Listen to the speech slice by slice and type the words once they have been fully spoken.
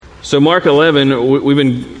So Mark 11, we've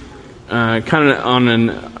been kind of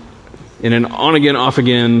in an on-again,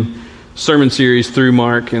 off-again sermon series through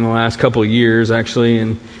Mark in the last couple of years, actually.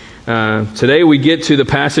 And today we get to the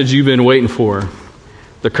passage you've been waiting for,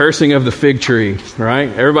 the cursing of the fig tree, right?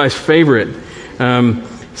 Everybody's favorite.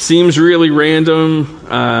 Seems really random,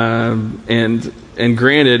 and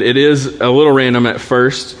granted, it is a little random at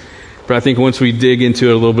first, but I think once we dig into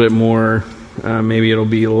it a little bit more, maybe it'll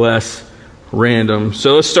be less random.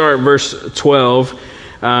 So let's start verse 12.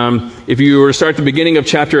 If you were to start the beginning of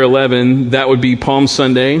chapter 11, that would be Palm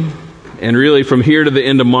Sunday. And really from here to the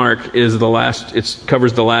end of Mark is it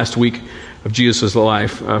covers the last week of Jesus'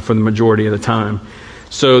 life for the majority of the time.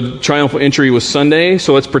 So the triumphal entry was Sunday,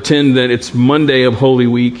 so let's pretend that it's Monday of Holy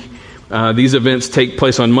Week. These events take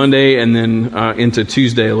place on Monday and then into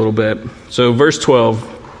Tuesday a little bit. So verse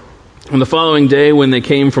 12, on the following day when they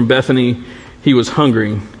came from Bethany, he was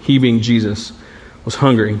hungry. He being Jesus was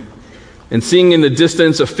hungry. And seeing in the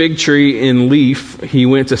distance a fig tree in leaf, he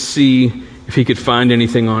went to see if he could find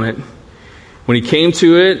anything on it. When he came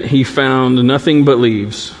to it, he found nothing but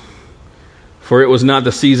leaves, for it was not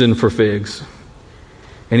the season for figs.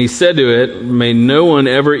 And he said to it, "May no one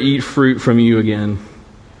ever eat fruit from you again."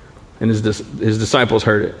 And his disciples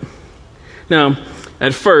heard it. Now,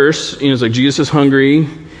 at first, it's like Jesus is hungry,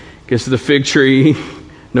 gets to the fig tree,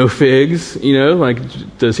 no figs,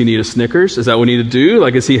 does he need a Snickers? Is that what he need to do?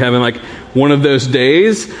 Like, is he having one of those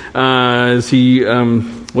days? Is he,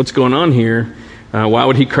 what's going on here? Why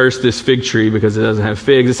would he curse this fig tree because it doesn't have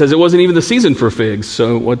figs? It says it wasn't even the season for figs.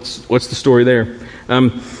 So what's the story there?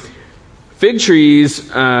 Fig trees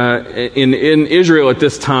in Israel at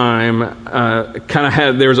this time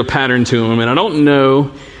there was a pattern to them, and I don't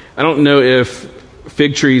know if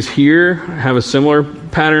fig trees here have a similar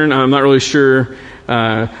pattern. I'm not really sure.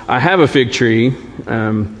 I have a fig tree,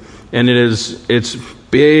 and it's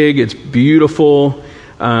big, it's beautiful.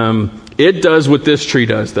 It does what this tree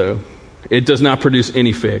does, though. It does not produce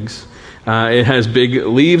any figs. It has big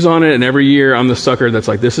leaves on it, and every year I'm the sucker that's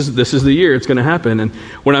like, this is the year it's going to happen. And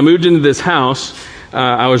when I moved into this house,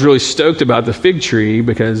 I was really stoked about the fig tree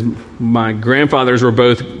because my grandfathers were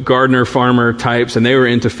both gardener, farmer types, and they were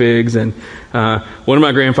into figs. And one of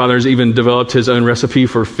my grandfathers even developed his own recipe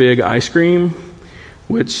for fig ice cream,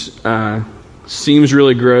 which seems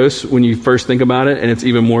really gross when you first think about it, and it's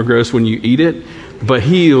even more gross when you eat it. But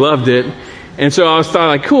he loved it. And so I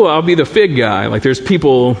thought, cool, I'll be the fig guy. There's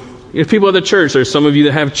people at the church, there's some of you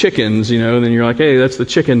that have chickens, and then you're like, hey, that's the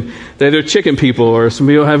chicken. They're chicken people, or some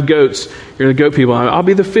people have goats. You're the goat people. I'll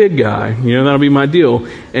be the fig guy. That'll be my deal.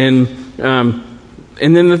 And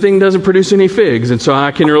then the thing doesn't produce any figs. And so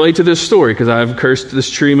I can relate to this story because I've cursed this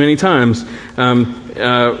tree many times.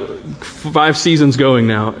 5 seasons going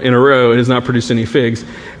now in a row, it has not produced any figs.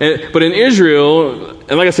 But in Israel,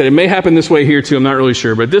 and like I said, it may happen this way here too, I'm not really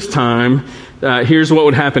sure. But this time, here's what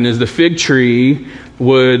would happen is the fig tree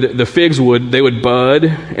the figs would bud,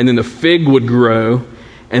 and then the fig would grow,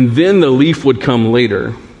 and then the leaf would come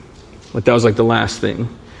later. That was the last thing.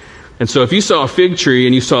 And so if you saw a fig tree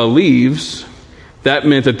and you saw leaves, that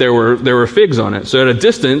meant that there were figs on it. So at a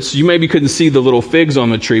distance, you maybe couldn't see the little figs on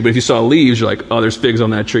the tree, but if you saw leaves, you're like, oh, there's figs on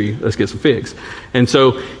that tree. Let's get some figs. And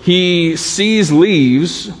so he sees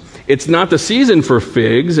leaves. It's not the season for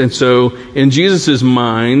figs. And so in Jesus'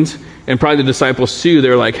 mind, and probably the disciples too,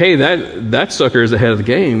 they're like, hey, that sucker is ahead of the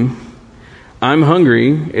game. I'm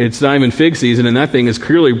hungry. It's not even fig season, and that thing is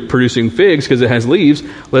clearly producing figs because it has leaves.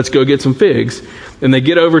 Let's go get some figs. And they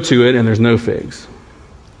get over to it, and there's no figs.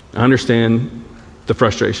 I understand the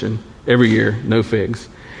frustration. Every year, no figs.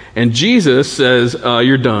 And Jesus says,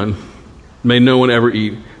 you're done. May no one ever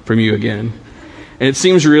eat from you again. And it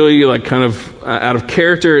seems really kind of out of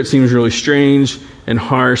character. It seems really strange and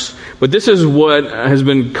harsh. But this is what has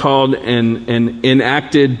been called an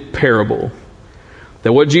enacted parable.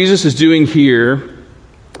 That what Jesus is doing here,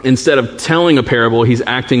 instead of telling a parable, he's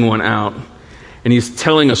acting one out. And he's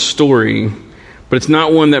telling a story, but it's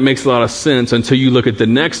not one that makes a lot of sense until you look at the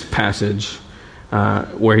next passage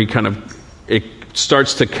where it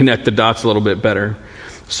starts to connect the dots a little bit better.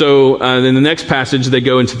 So in the next passage, they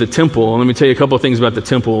go into the temple. And let me tell you a couple of things about the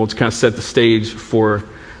temple to kind of set the stage for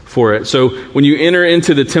it. So when you enter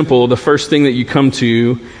into the temple, the first thing that you come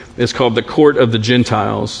to is called the court of the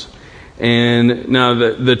Gentiles. And now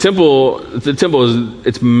the temple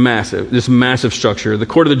it's massive, this massive structure. The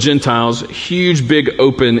court of the Gentiles, huge, big,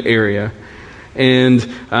 open area. And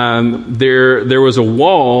there was a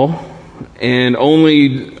wall, and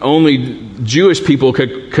only Jewish people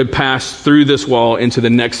could pass through this wall into the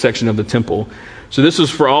next section of the temple. So this was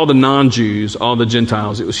for all the non-Jews, all the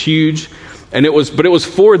Gentiles. It was huge. But it was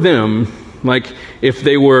for them. Like if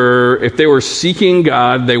they were seeking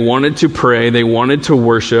God, they wanted to pray, they wanted to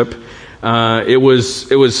worship. It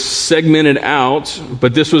was segmented out,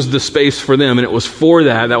 but this was the space for them, and it was for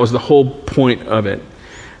that. That was the whole point of it.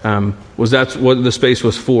 That's what the space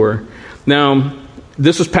was for. Now,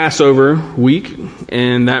 this was Passover week,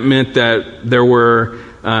 and that meant that there were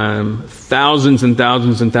thousands and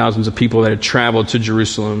thousands and thousands of people that had traveled to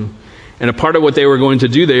Jerusalem. And a part of what they were going to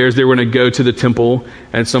do there is they were going to go to the temple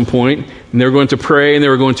at some point, and they were going to pray, and they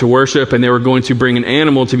were going to worship, and they were going to bring an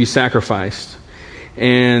animal to be sacrificed.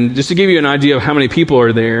 And just to give you an idea of how many people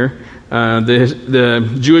are there,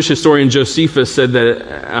 the Jewish historian Josephus said that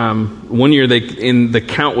one year the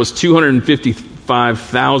count was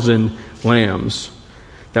 255,000 lambs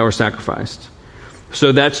that were sacrificed.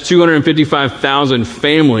 So that's 255,000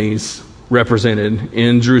 families represented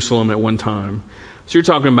in Jerusalem at one time. So you're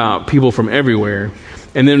talking about people from everywhere.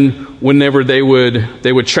 And then whenever they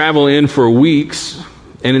would travel in for weeks,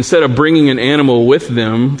 and instead of bringing an animal with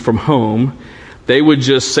them from home, they would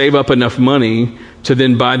just save up enough money to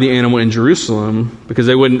then buy the animal in Jerusalem, because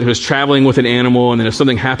it was traveling with an animal, and then if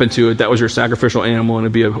something happened to it, that was your sacrificial animal, and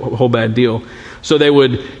it'd be a whole bad deal. So they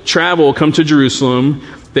would travel, come to Jerusalem,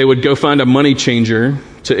 they would go find a money changer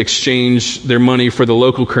to exchange their money for the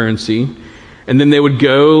local currency, and then they would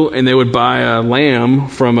go and they would buy a lamb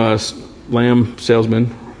from a lamb salesman,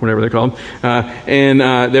 whatever they're called, and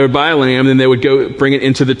they would buy a lamb, and they would go bring it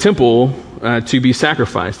into the temple to be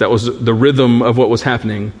sacrificed. That was the rhythm of what was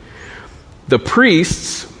happening. The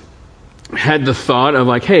priests had the thought of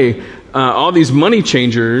like, hey, all these money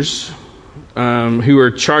changers who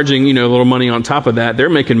are charging, a little money on top of that, they're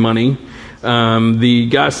making money. The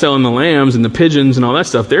guys selling the lambs and the pigeons and all that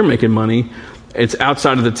stuff, they're making money. It's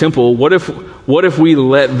outside of the temple. What if we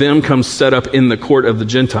let them come set up in the court of the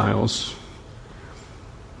Gentiles?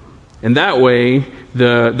 And that way,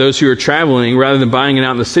 those who are traveling, rather than buying it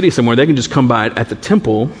out in the city somewhere, they can just come buy it at the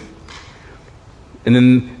temple. And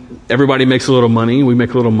then everybody makes a little money. We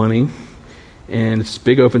make a little money. And it's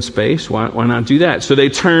big open space. Why not do that? So they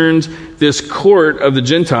turned this court of the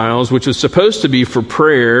Gentiles, which was supposed to be for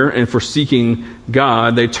prayer and for seeking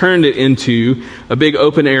God, they turned it into a big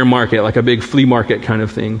open air market, like a big flea market kind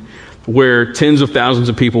of thing, where tens of thousands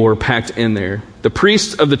of people were packed in there. The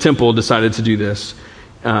priests of the temple decided to do this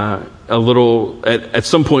at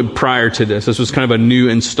some point prior to this. This was kind of a new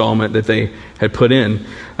installment that they had put in.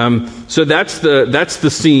 So that's the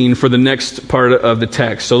scene for the next part of the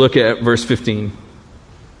text. So look at verse 15.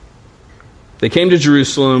 They came to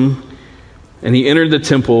Jerusalem, and he entered the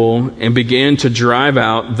temple and began to drive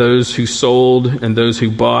out those who sold and those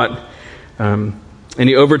who bought. And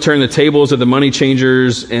he overturned the tables of the money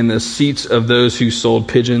changers and the seats of those who sold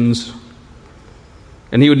pigeons.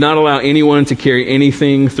 And he would not allow anyone to carry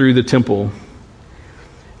anything through the temple.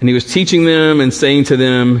 And he was teaching them and saying to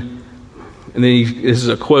them, and then this is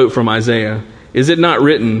a quote from Isaiah, "Is it not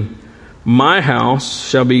written, 'My house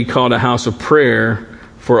shall be called a house of prayer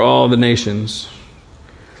for all the nations'?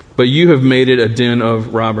 But you have made it a den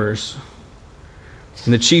of robbers."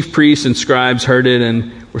 And the chief priests and scribes heard it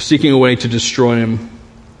and were seeking a way to destroy him,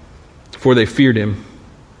 for they feared him,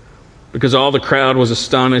 because all the crowd was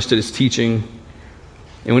astonished at his teaching.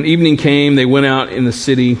 And when evening came, they went out in the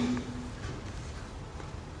city.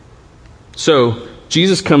 So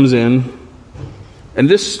Jesus comes in, and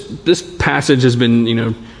this passage has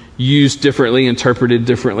been, used differently, interpreted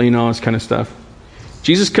differently, and all this kind of stuff.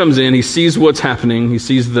 Jesus comes in, he sees what's happening, he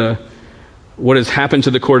sees what has happened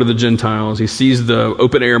to the court of the Gentiles, he sees the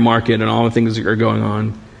open air market and all the things that are going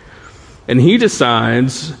on, and he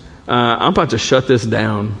decides, I'm about to shut this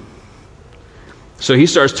down. So he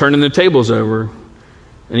starts turning the tables over.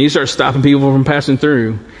 And he starts stopping people from passing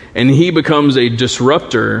through. And he becomes a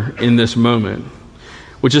disruptor in this moment,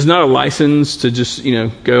 which is not a license to just,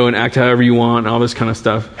 go and act however you want and all this kind of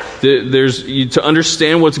stuff. To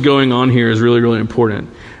understand what's going on here is really, really important.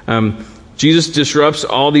 Jesus disrupts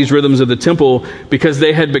all these rhythms of the temple because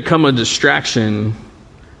they had become a distraction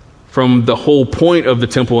from the whole point of the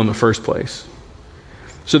temple in the first place.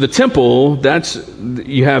 So the temple,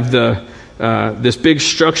 you have this big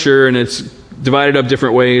structure, and it's divided up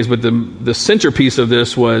different ways, but the centerpiece of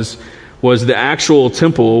this was the actual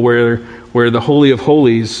temple where the Holy of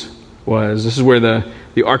Holies was. This is where the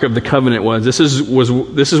Ark of the Covenant was. This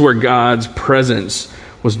is where God's presence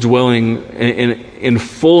was dwelling in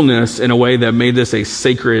fullness in a way that made this a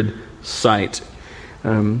sacred site.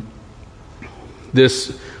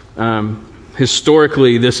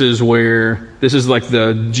 Historically, this is like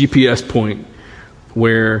the GPS point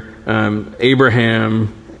where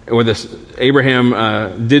Abraham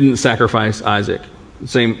didn't sacrifice Isaac.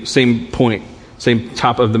 Same point, same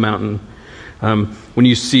top of the mountain. When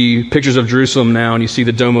you see pictures of Jerusalem now and you see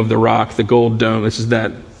the Dome of the Rock, the gold dome, this is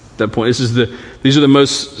that point. These are the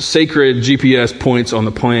most sacred GPS points on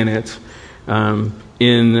the planet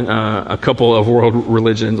in a couple of world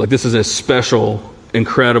religions. Like, this is a special,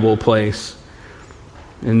 incredible place.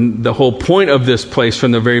 And the whole point of this place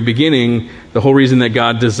from the very beginning, the whole reason that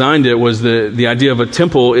God designed it was the idea of a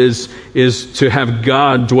temple is to have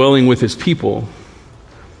God dwelling with his people.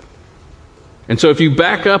 And so if you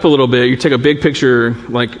back up a little bit, you take a big picture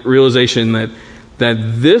like realization that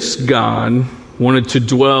this God wanted to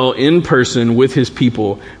dwell in person with his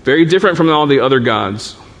people. Very different from all the other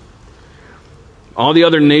gods. All the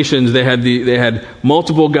other nations, they had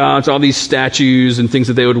multiple gods, all these statues and things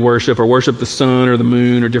that they would worship, or worship the sun or the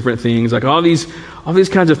moon or different things, like all these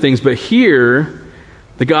kinds of things. But here,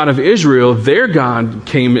 the God of Israel, their God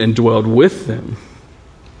came and dwelled with them.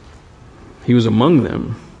 He was among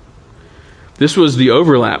them. This was the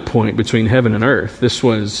overlap point between heaven and earth. This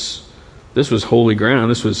was holy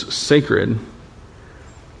ground. This was sacred.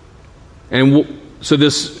 And so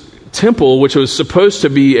this temple, which was supposed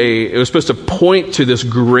to point to this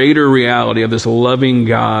greater reality of this loving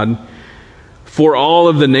God, for all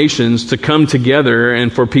of the nations to come together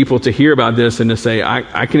and for people to hear about this and to say,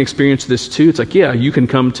 I can experience this too. It's like, yeah, you can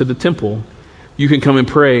come to the temple. You can come and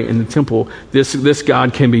pray in the temple. This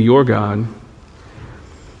God can be your God.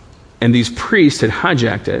 And these priests had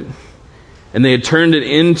hijacked it. And they had turned it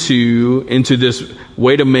into this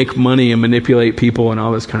way to make money and manipulate people and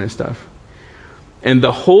all this kind of stuff. And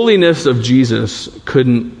the holiness of Jesus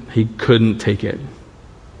couldn't take it. It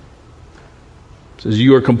says,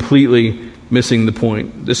 you are completely missing the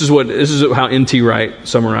point. This is how N.T. Wright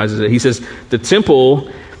summarizes it. He says, the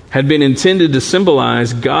temple had been intended to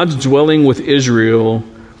symbolize God's dwelling with Israel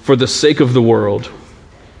for the sake of the world.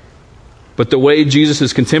 But the way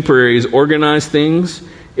Jesus' contemporaries organized things,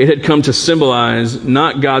 it had come to symbolize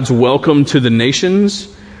not God's welcome to the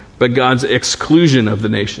nations, but God's exclusion of the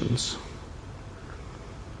nations.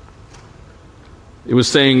 It was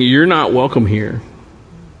saying, you're not welcome here.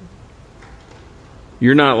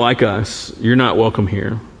 You're not like us. You're not welcome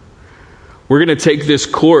here. We're going to take this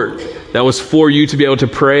court that was for you to be able to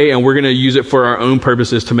pray, and we're going to use it for our own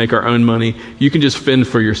purposes to make our own money. You can just fend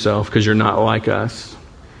for yourself because you're not like us.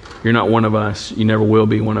 You're not one of us. You never will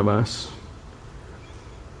be one of us.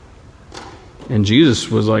 And Jesus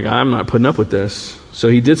was like, I'm not putting up with this. So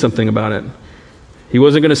he did something about it. He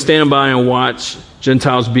wasn't going to stand by and watch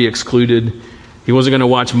Gentiles be excluded. He wasn't going to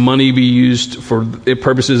watch money be used for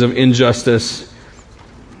purposes of injustice.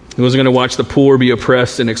 He wasn't going to watch the poor be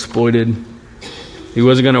oppressed and exploited. He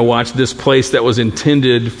wasn't going to watch this place that was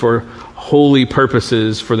intended for holy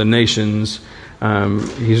purposes for the nations. He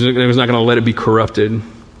was not going to let it be corrupted.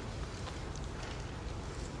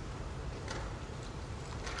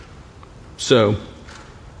 So,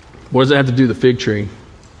 what does that have to do with the fig tree?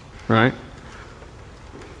 Right?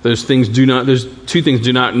 Those two things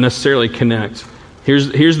do not necessarily connect.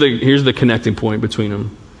 Here's the connecting point between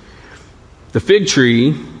them. The fig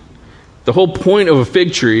tree, the whole point of a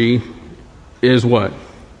fig tree is what?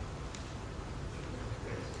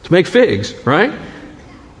 To make figs, right?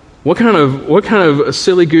 What kind of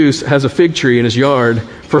silly goose has a fig tree in his yard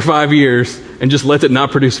for 5 years and just lets it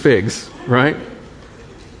not produce figs, right?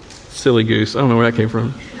 Silly goose. I don't know where that came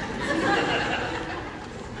from.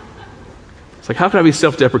 It's like, how can I be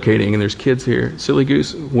self-deprecating and there's kids here? Silly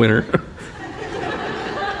goose, winner.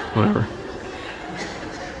 Whatever.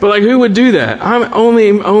 But like, who would do that? I'm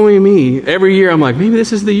only me. Every year I'm like, maybe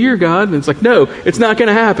this is the year, God. And it's like, no, it's not going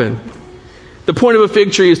to happen. The point of a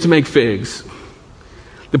fig tree is to make figs.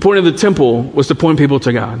 The point of the temple was to point people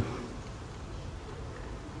to God.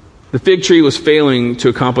 The fig tree was failing to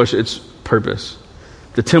accomplish its purpose.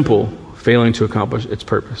 The temple failing to accomplish its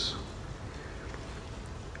purpose.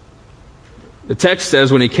 The text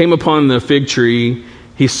says when he came upon the fig tree,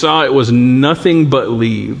 he saw it was nothing but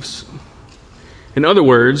leaves. In other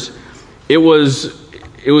words, it was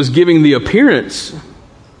giving the appearance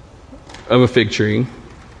of a fig tree,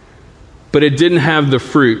 but it didn't have the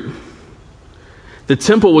fruit. The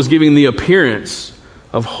temple was giving the appearance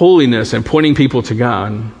of holiness and pointing people to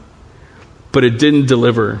God, but it didn't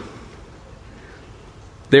deliver.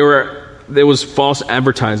 There was false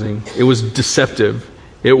advertising. It was deceptive.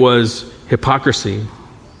 It was hypocrisy.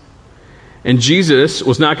 And Jesus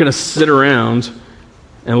was not going to sit around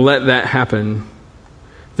and let that happen.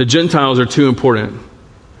 The Gentiles are too important.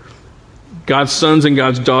 God's sons and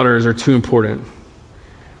God's daughters are too important.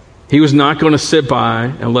 He was not going to sit by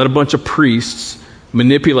and let a bunch of priests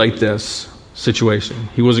manipulate this situation.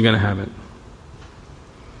 He wasn't going to have it.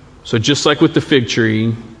 So just like with the fig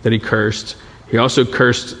tree that he cursed, He also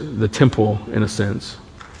cursed the temple in a sense,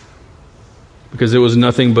 because it was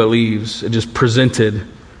nothing but leaves. It just presented,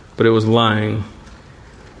 but it was lying.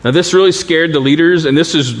 Now this really scared the leaders, and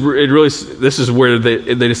this is where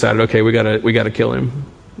they decided, okay, we gotta kill him.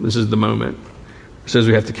 This is the moment. It says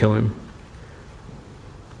we have to kill him.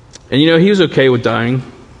 And he was okay with dying.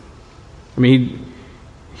 I mean,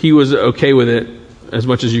 he was okay with it as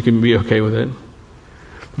much as you can be okay with it.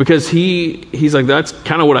 Because he's like, that's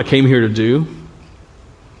kind of what I came here to do.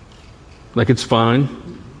 Like, it's fine.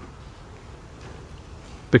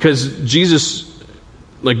 Because Jesus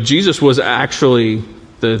was actually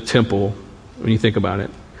the temple when you think about it.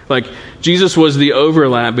 Like, Jesus was the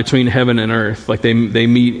overlap between heaven and earth. Like, they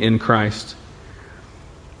meet in Christ.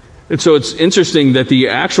 And so it's interesting that the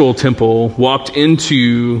actual temple walked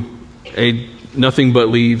into a nothing but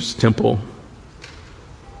leaves temple.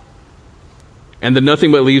 And the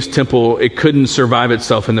nothing but leaves temple, it couldn't survive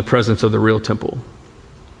itself in the presence of the real temple.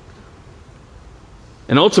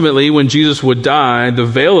 And ultimately, when Jesus would die, the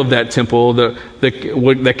veil of that temple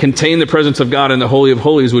that contained the presence of God in the Holy of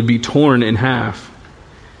Holies would be torn in half.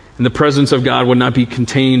 And the presence of God would not be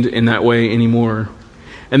contained in that way anymore.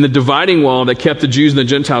 And the dividing wall that kept the Jews and the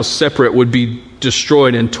Gentiles separate would be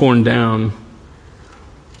destroyed and torn down.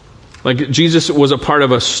 Like, Jesus was a part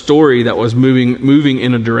of a story that was moving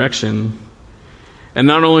in a direction. And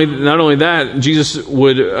not only that, Jesus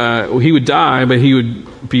would die, but he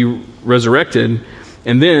would be resurrected.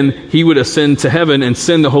 And then he would ascend to heaven and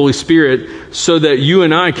send the Holy Spirit so that you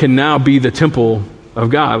and I can now be the temple of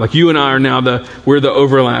God. Like, you and I are now we're the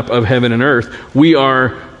overlap of heaven and earth. We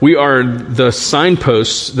are the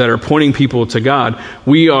signposts that are pointing people to God.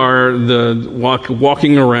 We are the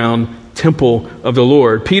walking around temple of the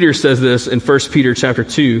Lord. Peter says this in 1 Peter chapter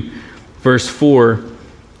 2, verse 4.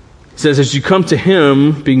 It says, as you come to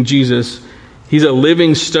him, being Jesus, he's a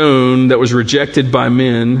living stone that was rejected by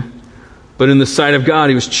men, but in the sight of God,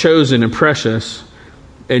 he was chosen and precious.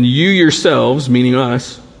 And you yourselves, meaning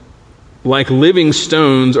us, like living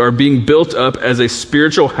stones, are being built up as a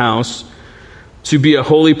spiritual house to be a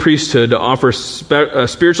holy priesthood, to offer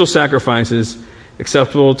spiritual sacrifices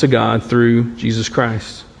acceptable to God through Jesus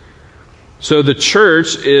Christ. So the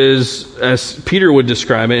church is, as Peter would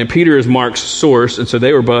describe it, and Peter is Mark's source, and so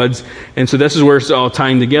they were buds, and so this is where it's all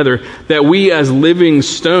tying together, that we as living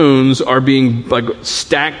stones are being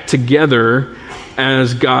stacked together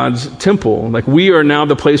as God's temple. Like, we are now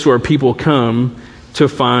the place where people come to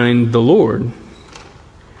find the Lord.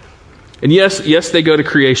 And yes, they go to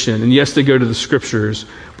creation, and yes, they go to the scriptures,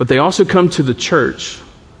 but they also come to the church.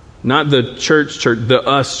 Not the church, the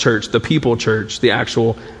us church, the people church, the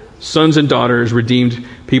actual sons and daughters, redeemed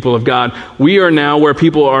people of God. We are now where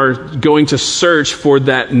people are going to search for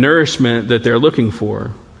that nourishment that they're looking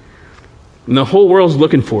for. And the whole world's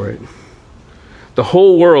looking for it. The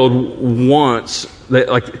whole world wants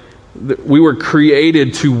that. We were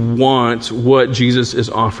created to want what Jesus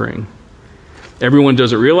is offering. Everyone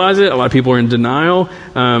doesn't realize it. A lot of people are in denial,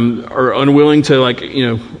 are unwilling to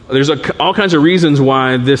there's all kinds of reasons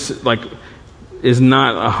why this is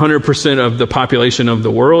not 100% of the population of the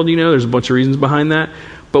world. There's a bunch of reasons behind that,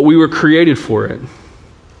 but we were created for it.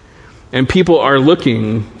 And people are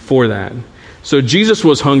looking for that. So Jesus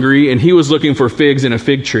was hungry, and he was looking for figs in a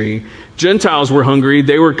fig tree. Gentiles were hungry.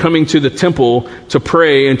 They were coming to the temple to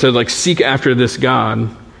pray and to seek after this God.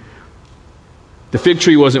 The fig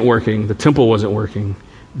tree wasn't working. The temple wasn't working.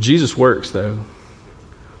 Jesus works, though.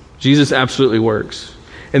 Jesus absolutely works.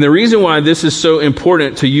 And the reason why this is so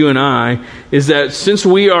important to you and I is that since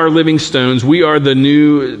we are living stones, we are the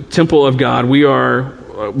new temple of God.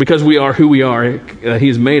 Because we are who we are, he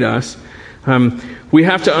has made us. We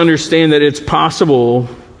have to understand that it's possible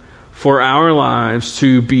for our lives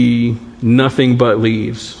to be nothing but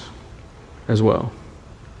leaves as well.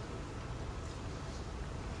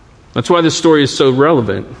 That's why this story is so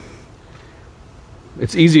relevant.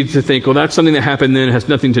 It's easy to think, well, that's something that happened then, it has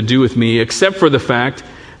nothing to do with me, except for the fact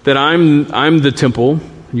that I'm the temple,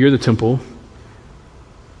 you're the temple.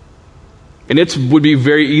 And it would be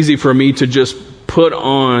very easy for me to just put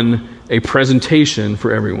on a presentation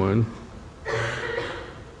for everyone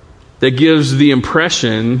that gives the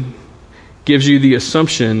impression, gives you the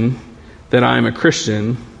assumption that I'm a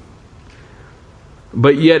Christian.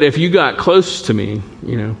 But yet, if you got close to me,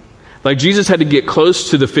 Jesus had to get close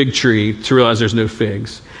to the fig tree to realize there's no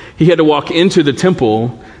figs. He had to walk into the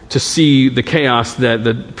temple to see the chaos that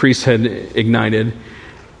the priest had ignited.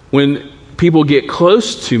 When people get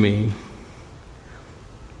close to me,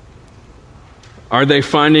 are they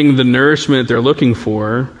finding the nourishment they're looking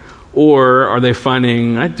for, or are they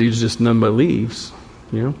finding, that dude's just none but leaves?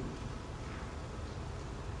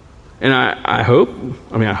 And I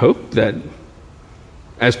hope that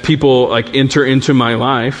as people like enter into my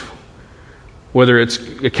life, whether it's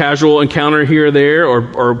a casual encounter here or there,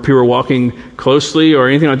 or people are walking closely or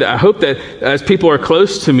anything like that, I hope that as people are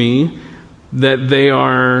close to me, that they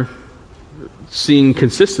are seeing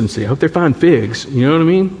consistency. I hope they find figs. You know what I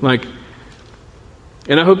mean? Like,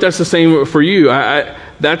 and I hope that's the same for you.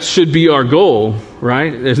 That should be our goal,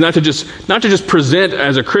 right? It's not to just present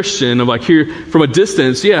as a Christian of like here from a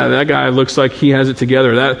distance. Yeah, that guy looks like he has it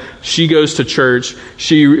together. That she goes to church.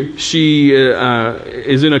 She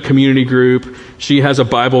is in a community group. She has a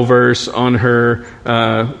Bible verse on her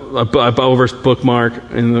a Bible verse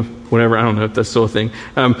bookmark in the whatever. I don't know if that's still a thing.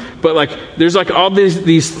 But like there's like all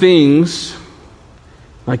these things.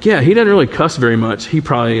 Like, yeah, he doesn't really cuss very much. He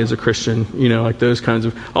probably is a Christian, like those kinds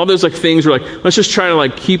of, all those like things were like, let's just try to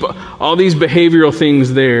like keep all these behavioral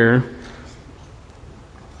things there.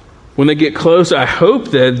 When they get close, I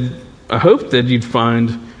hope that you'd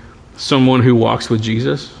find someone who walks with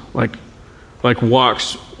Jesus, like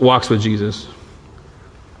walks with Jesus.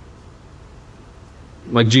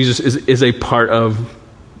 Like Jesus is a part of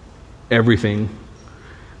everything.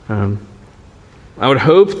 I would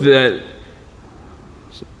hope that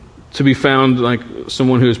to be found like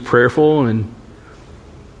someone who is prayerful and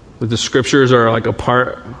that the scriptures are like a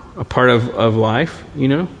part of life,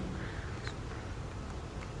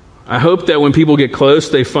 I hope that when people get close,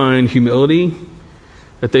 they find humility,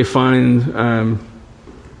 that they find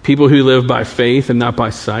people who live by faith and not by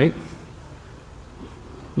sight.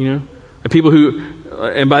 And people who,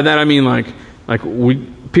 and by that I mean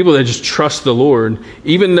people that just trust the Lord,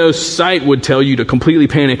 even though sight would tell you to completely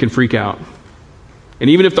panic and freak out. And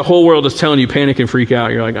even if the whole world is telling you panic and freak out,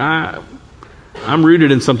 you're like, I'm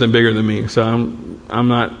rooted in something bigger than me. So no.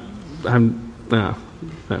 That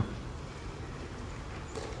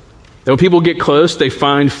when people get close, they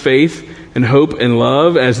find faith and hope and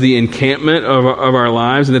love as the encampment of our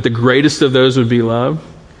lives, and that the greatest of those would be love.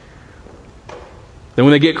 Then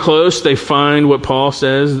when they get close, they find what Paul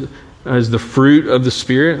says as the fruit of the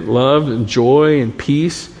Spirit, love and joy and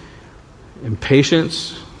peace and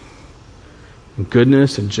patience and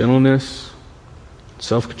goodness and gentleness,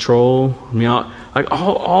 self-control. I mean, like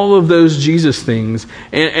all of those Jesus things.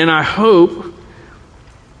 And I hope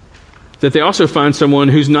that they also find someone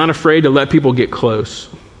who's not afraid to let people get close.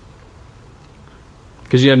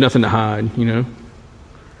 Because you have nothing to hide,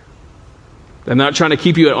 I'm not trying to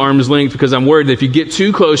keep you at arm's length because I'm worried that if you get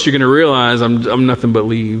too close, you're going to realize I'm nothing but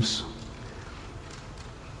leaves.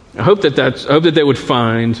 I hope that they would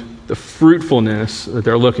find the fruitfulness that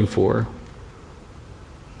they're looking for.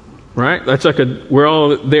 Right? That's we're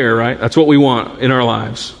all there, right? That's what we want in our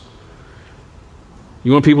lives.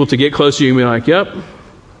 You want people to get close to you and be like, yep,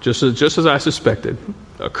 just as I suspected,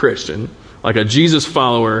 a Christian, like a Jesus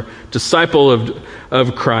follower, disciple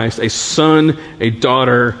of Christ, a son, a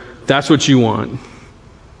daughter. That's what you want.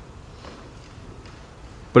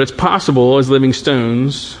 But it's possible as living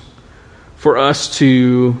stones for us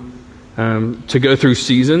to go through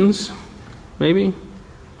seasons, maybe,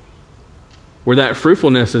 where that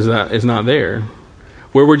fruitfulness is not there,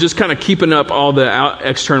 where we're just kind of keeping up all the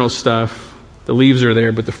external stuff. The leaves are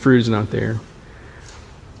there, but the fruit is not there.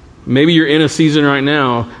 Maybe you're in a season right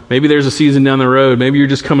now. Maybe there's a season down the road. Maybe you're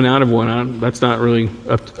just coming out of one. That's not really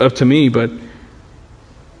up to me. But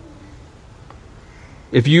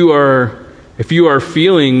if you are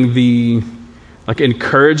feeling the like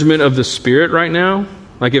encouragement of the Spirit right now,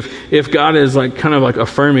 like if God is like kind of like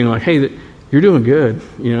affirming, like, hey, you're doing good,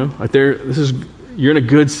 like you're in a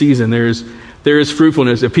good season. There is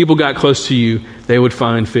fruitfulness. If people got close to you, they would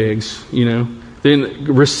find figs, then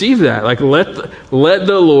receive that. Like let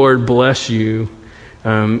the Lord bless you.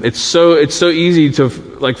 It's so easy to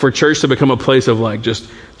like for church to become a place of like just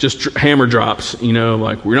hammer drops,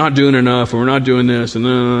 like we're not doing enough, or we're not doing this,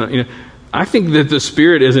 and I think that the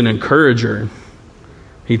Spirit is an encourager.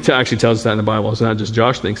 He actually tells us that in the Bible. It's not just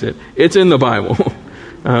Josh thinks it. It's in the Bible.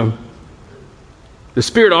 The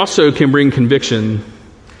Spirit also can bring conviction.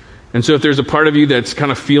 And so if there's a part of you that's kind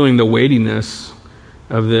of feeling the weightiness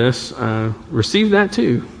of this, receive that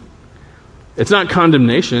too. It's not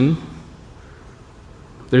condemnation.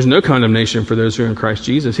 There's no condemnation for those who are in Christ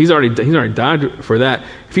Jesus. He's already died for that.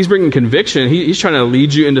 If he's bringing conviction, he's trying to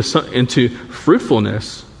lead you into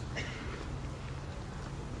fruitfulness.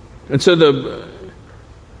 And so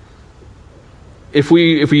if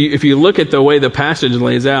you look at the way the passage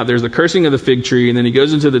lays out, there's the cursing of the fig tree, and then he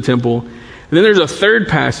goes into the temple, and then there's a third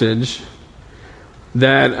passage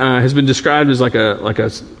that has been described as like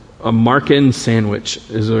a a Markan sandwich.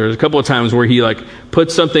 There's a couple of times where he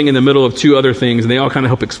puts something in the middle of two other things, and they all kind of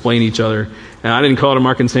help explain each other. And I didn't call it a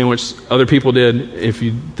Markan sandwich. Other people did, if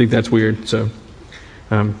you think that's weird. So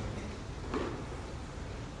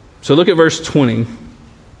look at verse 20.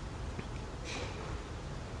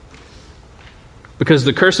 Because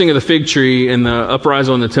the cursing of the fig tree and the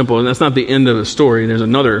uprisal in the temple, and that's not the end of the story. There's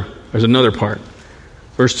another part.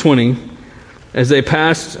 Verse 20. As they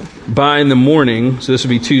passed by in the morning, so this would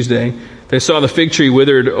be Tuesday, they saw the fig tree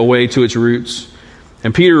withered away to its roots.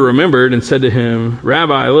 And Peter remembered and said to him,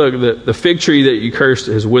 Rabbi, look, the fig tree that you cursed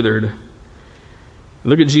has withered.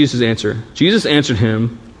 Look at Jesus' answer. Jesus answered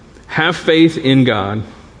him, have faith in God.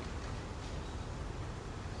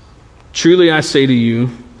 Truly I say to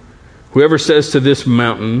you, whoever says to this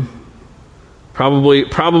mountain, probably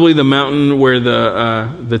the mountain where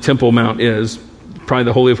the Temple Mount is, probably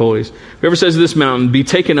the Holy of Holies. Whoever says to this mountain, be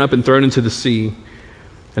taken up and thrown into the sea,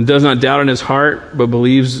 and does not doubt in his heart, but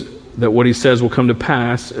believes that what he says will come to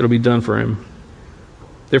pass, it'll be done for him.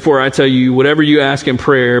 Therefore I tell you, whatever you ask in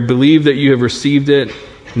prayer, believe that you have received it,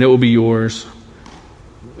 and it will be yours.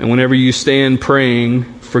 And whenever you stand praying,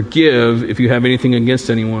 forgive if you have anything against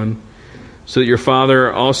anyone, so that your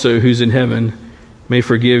Father also who's in heaven may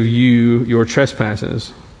forgive you your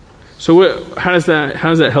trespasses. So how does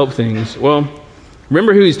that help things? Well,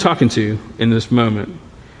 remember who he's talking to in this moment.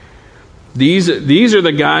 These are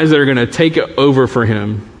the guys that are going to take it over for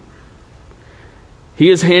him. He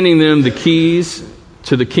is handing them the keys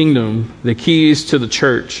to the kingdom, the keys to the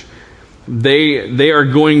church. They are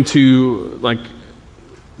going to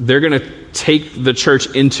they're going to take the church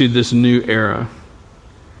into this new era.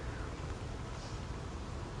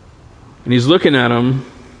 And he's looking at them,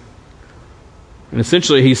 and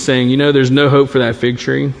essentially he's saying, there's no hope for that fig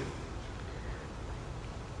tree.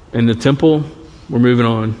 In the temple, we're moving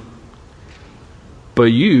on.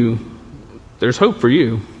 But there's hope for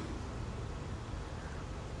you.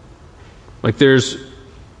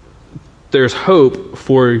 There's hope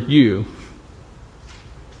for you.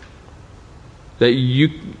 That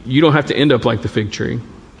you don't have to end up like the fig tree.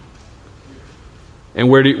 And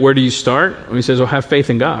where do you start? When he says, have faith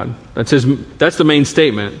in God. That's the main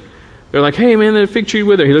statement. They're like, hey man, the fig tree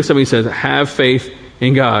withered. He looks at me and says, have faith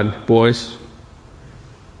in God, boys.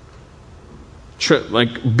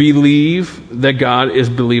 Believe that God is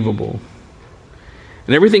believable.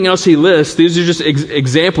 And everything else he lists, these are just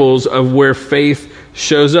examples of where faith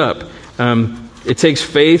shows up. It takes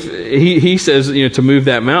faith, he says, to move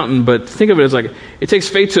that mountain, but think of it as it takes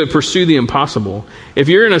faith to pursue the impossible. If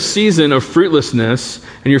you're in a season of fruitlessness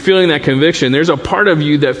and you're feeling that conviction, there's a part of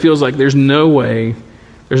you that feels like there's no way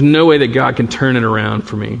that God can turn it around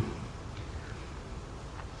for me.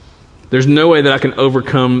 There's no way that I can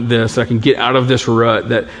overcome this, I can get out of this rut,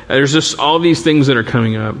 that there's just all these things that are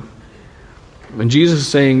coming up. And Jesus is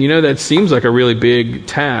saying, that seems like a really big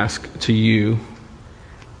task to you,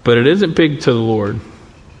 but it isn't big to the Lord.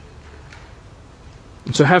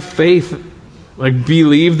 And so have faith,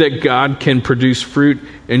 believe that God can produce fruit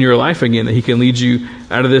in your life again, that he can lead you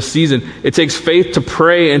out of this season. It takes faith to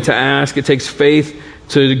pray and to ask. It takes faith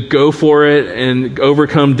to go for it and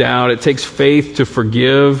overcome doubt. It takes faith to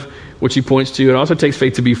forgive, which he points to. It also takes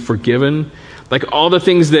faith to be forgiven. All the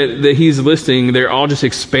things that he's listing, they're all just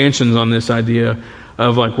expansions on this idea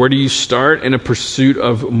of where do you start in a pursuit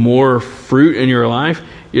of more fruit in your life?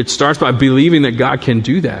 It starts by believing that God can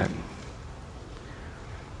do that.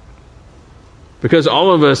 Because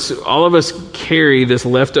all of us carry this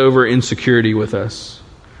leftover insecurity with us.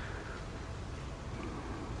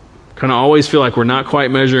 Kind of always feel like we're not quite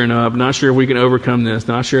measuring up, not sure if we can overcome this,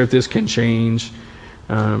 not sure if this can change.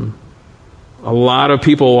 A lot of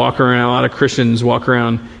people a lot of Christians walk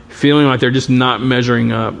around feeling like they're just not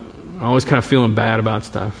measuring up, always kind of feeling bad about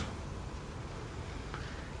stuff.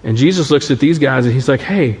 And Jesus looks at these guys and he's like,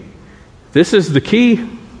 hey, this is the key.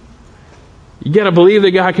 You got to believe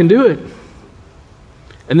that God can do it.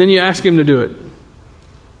 And then you ask him to do it.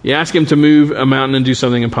 You ask him to move a mountain and do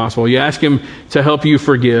something impossible. You ask him to help you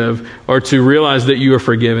forgive or to realize that you are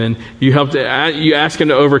forgiven. You ask him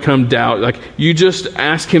to overcome doubt. You just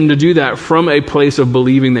ask him to do that from a place of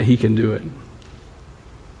believing that he can do it.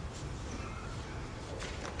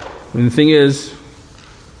 And the thing is,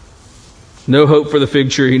 no hope for the fig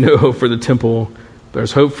tree, no hope for the temple.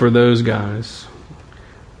 There's hope for those guys.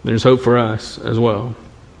 There's hope for us as well.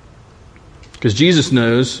 Because Jesus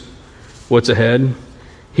knows what's ahead.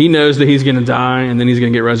 He knows that he's going to die, and then he's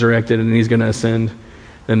going to get resurrected, and then he's going to ascend.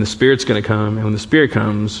 Then the Spirit's going to come, and when the Spirit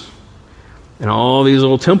comes, and all these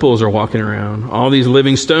little temples are walking around, all these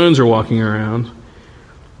living stones are walking around,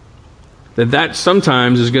 that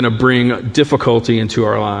sometimes is going to bring difficulty into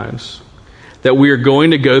our lives. That we are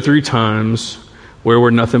going to go through times where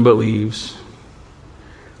we're nothing but leaves.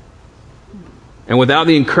 And without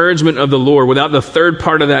the encouragement of the Lord, without the third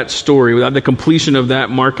part of that story, without the completion of that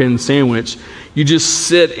Markan sandwich, you just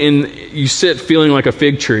sit feeling like a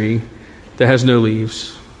fig tree that has no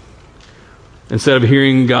leaves. Instead of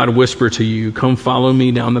hearing God whisper to you, come follow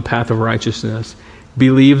me down the path of righteousness.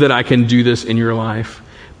 Believe that I can do this in your life.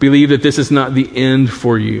 Believe that this is not the end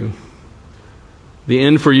for you. The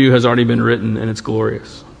end for you has already been written, and it's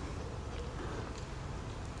glorious.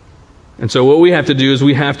 And so what we have to do is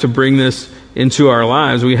we have to bring this into our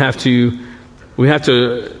lives. We have to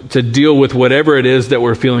deal with whatever it is that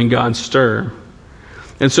we're feeling God stir.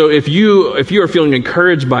 And so if you are feeling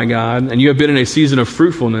encouraged by God and you have been in a season of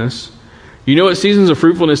fruitfulness, you know what seasons of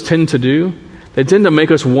fruitfulness tend to do? They tend to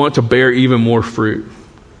make us want to bear even more fruit.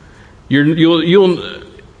 You'll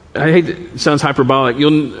I hate it sounds hyperbolic,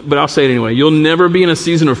 but I'll say it anyway. You'll never be in a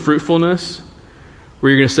season of fruitfulness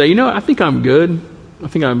where you're going to say, you know, I think I'm good. I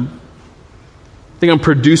think I'm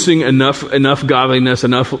producing enough godliness,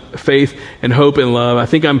 enough faith and hope and love. I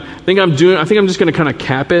think I'm just going to kind of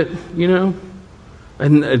cap it, you know?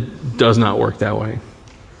 And it does not work that way.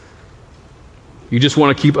 You just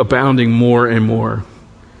want to keep abounding more and more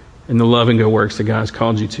in the love and good works that God has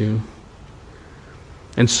called you to.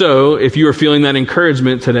 And so, if you are feeling that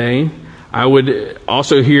encouragement today, I would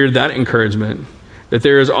also hear that encouragement that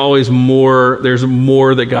there is always more, there's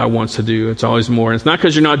more that God wants to do. It's always more. And it's not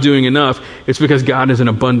because you're not doing enough, it's because God is an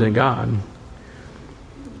abundant God.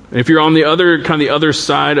 And if you're on the other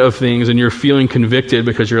side of things and you're feeling convicted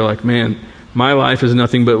because you're like, man, my life is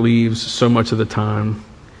nothing but leaves so much of the time,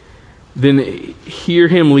 then hear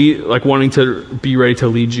him wanting to be ready to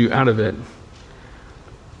lead you out of it.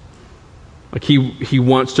 Like he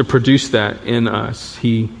wants to produce that in us.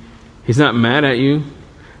 He's not mad at you.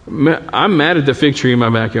 I'm mad at the fig tree in my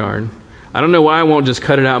backyard. I don't know why I won't just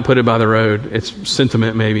cut it out and put it by the road. It's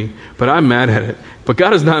sentiment maybe, but I'm mad at it. But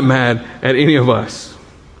God is not mad at any of us.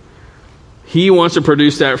 He wants to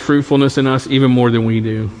produce that fruitfulness in us even more than we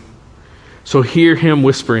do. So hear him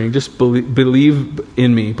whispering, just believe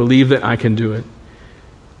in me. Believe that I can do it.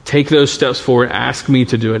 Take those steps forward. Ask me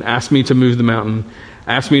to do it. Ask me to move the mountain.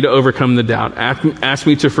 Ask me to overcome the doubt. Ask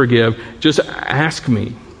me to forgive. Just ask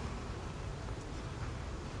me.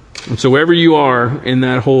 And so wherever you are in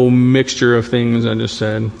that whole mixture of things I just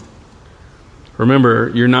said,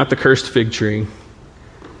 remember, you're not the cursed fig tree.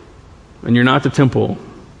 And you're not the temple.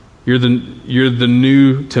 You're the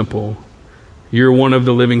new temple. You're one of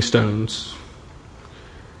the living stones.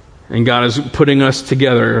 And God is putting us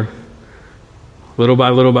together little by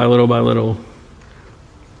little by little by little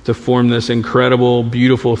to form this incredible,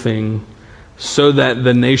 beautiful thing so that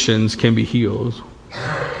the nations can be healed.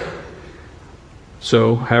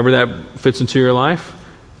 So, however that fits into your life,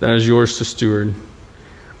 that is yours to steward.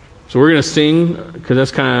 So we're going to sing, because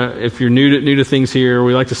that's kind of, if you're new to things here,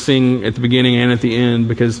 we like to sing at the beginning and at the end,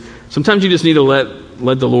 because sometimes you just need to let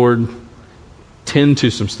the Lord tend to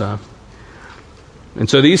some stuff. And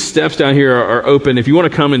so these steps down here are open. If you want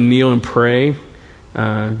to come and kneel and pray,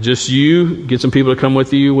 just you, get some people to come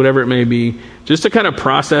with you, whatever it may be, just to kind of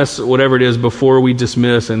process whatever it is before we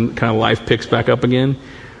dismiss and kind of life picks back up again.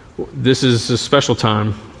 This is a special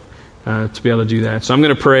time to be able to do that. So I'm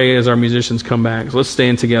going to pray as our musicians come back. So let's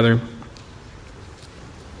stand together.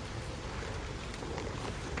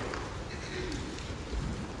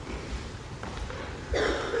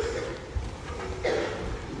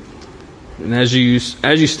 And as you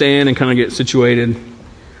stand and kind of get situated,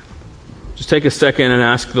 just take a second and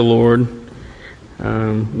ask the Lord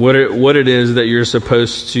what it is that you're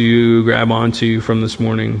supposed to grab onto from this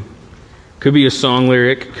morning. Could be a song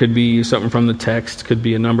lyric, could be something from the text, could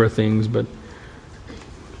be a number of things, but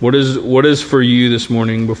what is for you this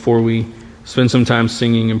morning before we spend some time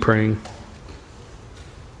singing and praying?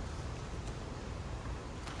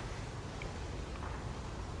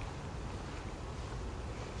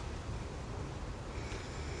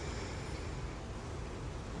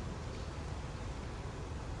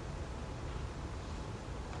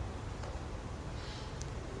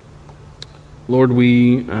 Lord,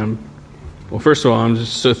 well, first of all, I'm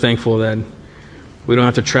just so thankful that we don't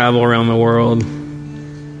have to travel around the world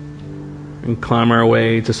and climb our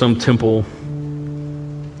way to some temple.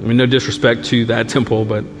 I mean, no disrespect to that temple,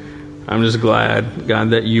 but I'm just glad, God,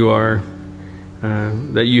 that you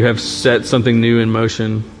have set something new in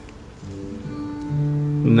motion,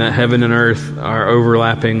 and that heaven and earth are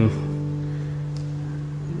overlapping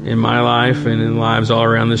in my life and in lives all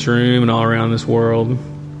around this room and all around this world.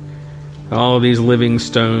 All of these living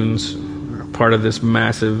stones are part of this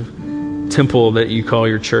massive temple that you call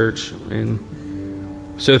your church. And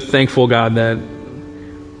so thankful, God, that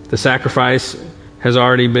the sacrifice has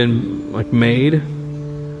already been made.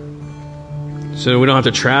 So we don't have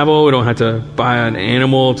to travel. We don't have to buy an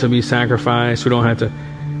animal to be sacrificed. We don't have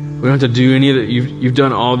to do any of that. You've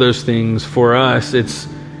done all those things for us. It's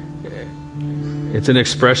an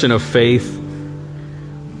expression of faith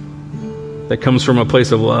that comes from a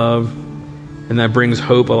place of love, and that brings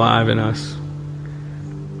hope alive in us.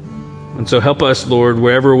 And so help us, Lord,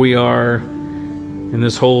 wherever we are in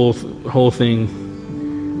this whole thing.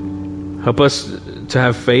 Help us to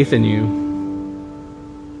have faith in you.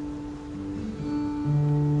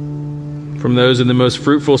 From those in the most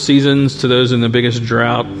fruitful seasons to those in the biggest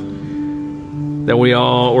drought, that we're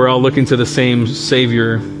all looking to the same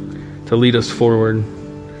Savior to lead us forward.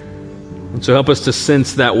 And so help us to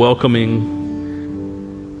sense that welcoming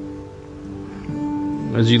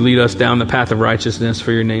as you lead us down the path of righteousness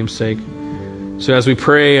for your name's sake. So as we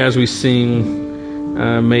pray, as we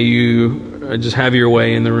sing, may you just have your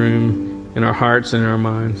way in the room, in our hearts and in our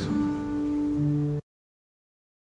minds.